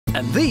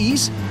And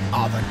these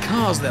are the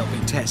cars they'll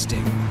be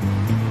testing.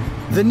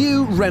 The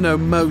new Renault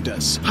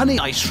Modus. Honey,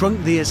 I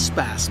shrunk the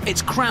Espace.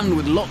 It's crammed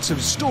with lots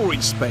of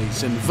storage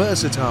space and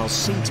versatile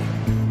seating.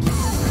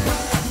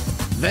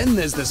 Then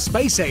there's the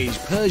space-age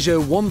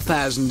Peugeot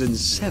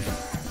 1007.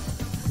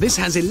 This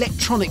has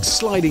electronic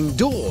sliding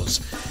doors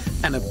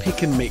and a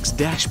pick-and-mix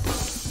dashboard.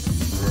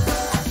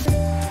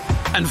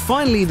 And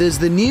finally, there's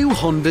the new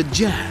Honda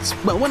Jazz.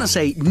 Well, when I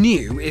say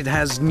new, it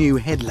has new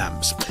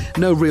headlamps.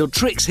 No real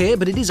tricks here,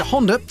 but it is a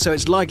Honda, so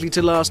it's likely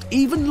to last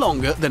even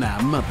longer than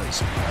our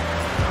mothers.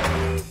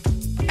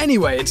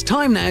 Anyway, it's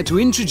time now to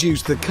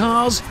introduce the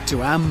cars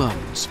to our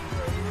mums.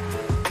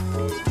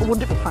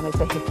 Wouldn't it be fun if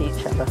they hit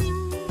each other?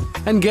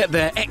 And get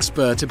their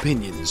expert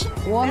opinions.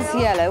 One's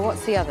yellow,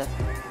 what's the other?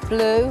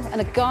 Blue and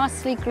a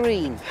ghastly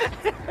green.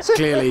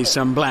 Clearly,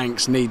 some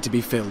blanks need to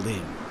be filled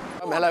in.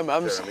 Hello,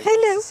 mums.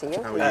 Hello.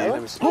 How are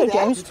you? Hey,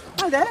 James.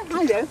 Hi there.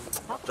 Hello.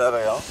 There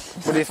they are.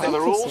 What do you think?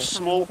 They're all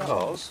small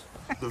cars.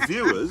 The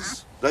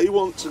viewers, they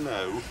want to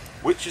know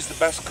which is the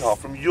best car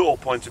from your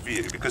point of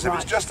view, because if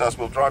it's just us,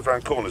 we'll drive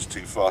around corners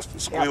too fast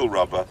and squeal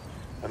rubber,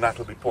 and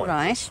that'll be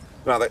pointless. Right.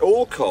 Now, they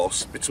all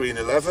cost between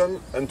 £11,000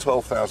 and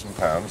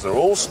 £12,000. They're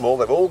all small.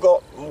 They've all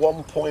got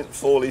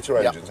 1.4 litre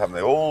engines, haven't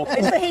they? All.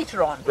 Is the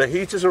heater on? The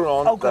heaters are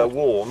on. Oh, they're good.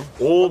 warm.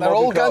 They're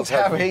all going to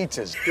have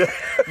heaters.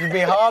 You'd be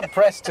hard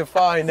pressed to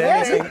find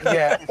anything.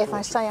 Yeah. If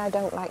I say I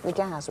don't like the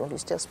Jazz, will you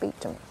still speak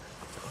to me?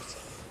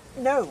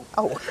 No.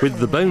 Oh. With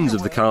the bones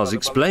of the cars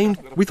explained,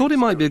 we thought it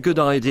might be a good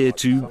idea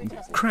to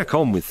crack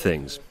on with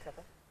things.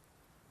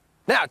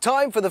 Now,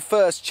 time for the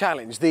first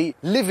challenge, the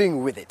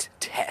living with it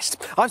test.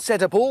 I've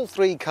set up all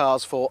three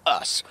cars for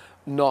us,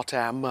 not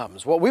our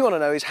mums. What we want to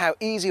know is how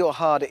easy or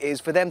hard it is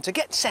for them to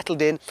get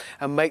settled in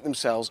and make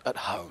themselves at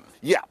home.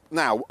 Yeah,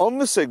 now, on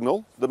the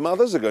signal, the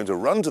mothers are going to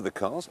run to the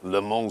cars,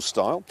 Le Mans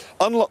style,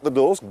 unlock the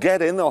doors,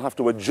 get in, they'll have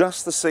to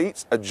adjust the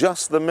seats,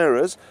 adjust the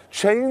mirrors,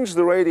 change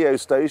the radio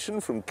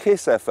station from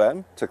Kiss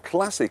FM to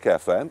Classic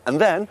FM, and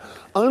then,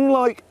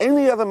 unlike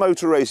any other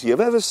motor race you've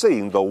ever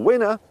seen, the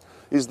winner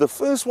is the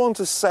first one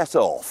to set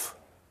off.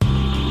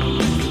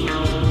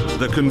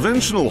 The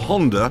conventional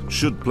Honda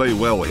should play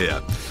well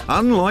here,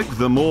 unlike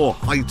the more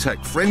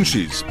high-tech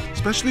Frenchies,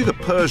 especially the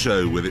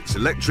Peugeot with its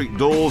electric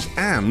doors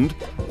and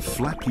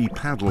flappy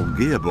paddle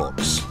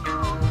gearbox.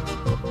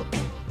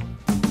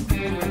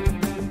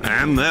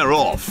 And they're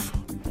off.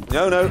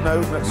 No.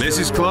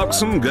 Mrs.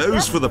 Clarkson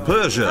goes for the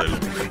Peugeot.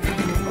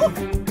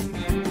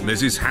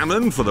 Mrs.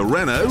 Hammond for the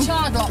Renault.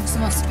 Chardox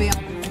must be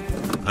on.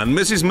 And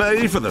Mrs.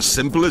 May for the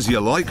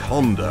simple-as-you-like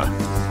Honda.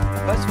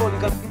 First of all,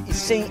 you've got to put your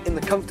seat in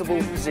the comfortable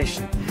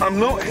position. I'm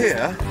not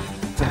here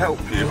to help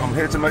you, I'm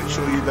here to make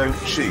sure you don't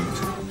cheat.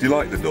 Do you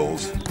like the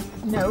doors?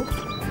 No.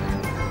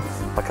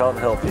 I can't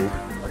help you.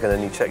 I can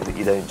only check that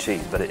you don't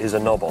cheat, but it is a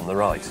knob on the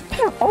right.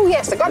 Oh,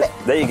 yes, I got it.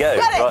 There you go.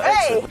 Got it, Right,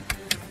 hey! excellent.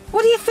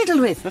 What are you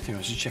fiddling with? Nothing, I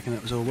was just checking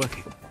that was all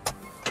working.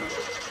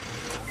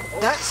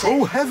 That's it.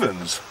 Oh,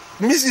 heavens!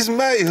 Mrs.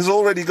 May has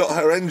already got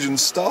her engine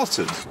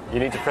started. You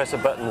need to press a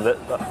button that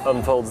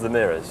unfolds the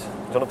mirrors. Do you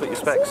want to put your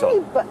specs Silly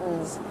on?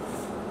 buttons.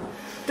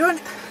 Do an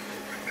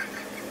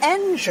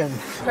engine.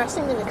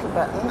 Pressing the little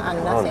button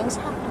and nothing's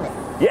happening.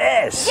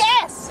 Yes!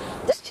 Yes!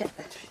 Just check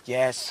that.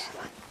 Yes.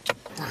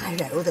 I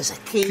know, there's a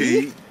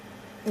key.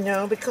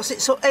 No, because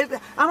it's so... am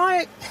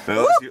I...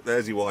 No,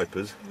 there's your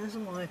wipers. There's the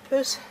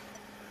wipers.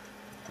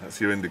 That's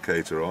your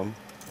indicator on.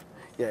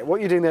 Yeah, what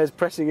you're doing there is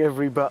pressing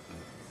every button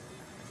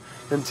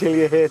until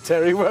you hear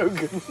Terry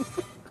Wogan.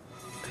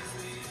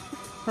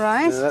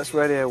 Right. Yeah, that's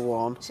radio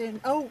 1. It's in.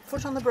 Oh,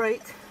 foot on the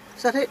brake.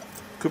 Is that it?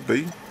 Could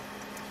be.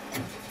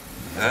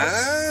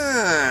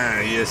 Ah,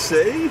 you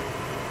see?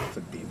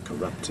 Being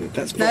corrupted.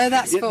 That's No,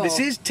 that's 4. This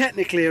is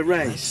technically a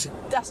race.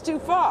 That's too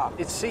far.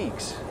 It's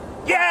Siegs.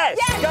 Yes!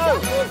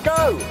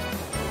 Go!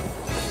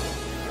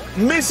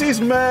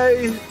 Mrs.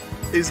 May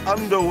is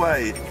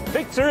underway.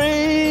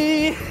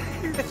 Victory!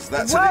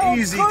 That's well, an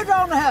easy... good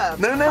on her.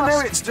 No,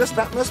 it's just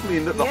that must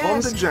mean that the Yes.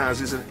 Honda Jazz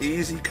is an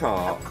easy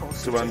car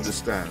to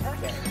understand.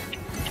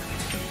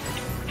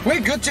 We're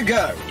good to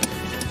go.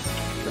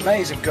 The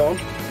Mays have gone.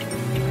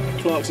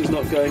 Clarkson's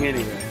not going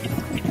anywhere.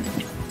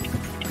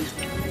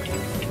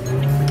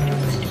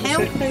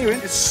 Help.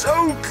 It's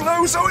so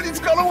close. Oh, and it's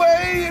gone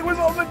away. It was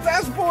on the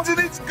dashboard and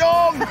it's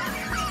gone.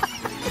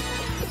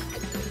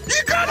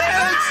 You got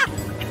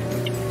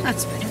it!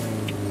 That's better.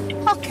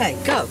 OK,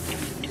 go.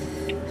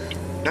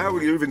 Now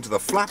we move into the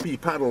flappy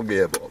paddle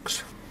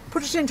gearbox.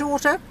 Put it into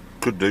auto.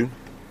 Could do.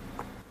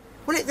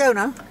 Will it go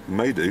now?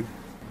 May do.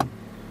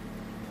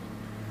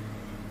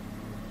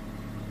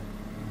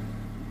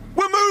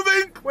 We're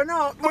moving! We're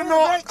not. We're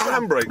not.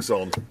 Handbrakes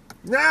on.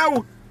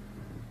 Now!